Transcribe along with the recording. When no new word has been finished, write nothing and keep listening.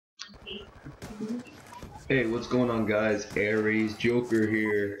Hey, what's going on, guys? Jokr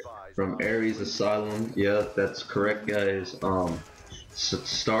here from AresAsylum. Yeah, that's correct, guys.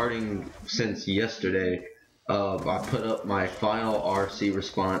 Starting since yesterday, I put up my final RC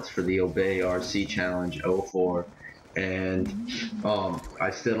response for the Obey RC Challenge '04, and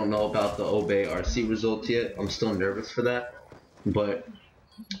I still don't know about the Obey RC results yet. I'm still nervous for that, but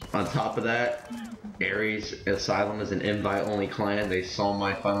on top of that, AresAsylum is an invite-only clan. They saw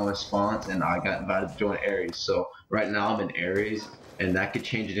my final response, and I got invited to join Ares. So right now I'm in Ares, and that could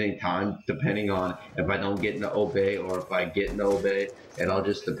change at any time depending on if I don't get into Obey or if I get into Obey. It all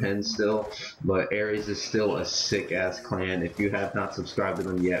just depends still. But Ares is still a sick-ass clan. If you have not subscribed to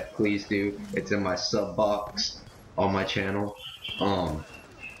them yet, please do. It's in my sub box on my channel.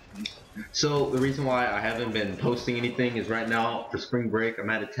 So the reason why I haven't been posting anything is right now for spring break I'm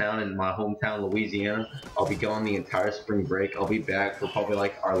out of town in my hometown Louisiana. I'll be gone the entire spring break. I'll be back for probably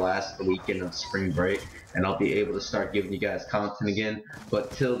like our last weekend of spring break, and I'll be able to start giving you guys content again.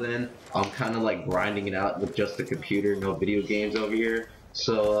 But till then, I'm kind of like grinding it out with just the computer, no video games over here.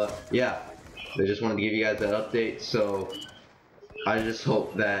 So yeah, I just wanted to give you guys that update. So I just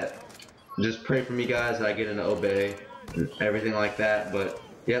hope that, just pray for me, guys, that I get into Obey and everything like that. But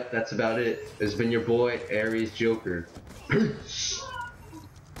yep, that's about it. This has been your boy, Jokr. Peace.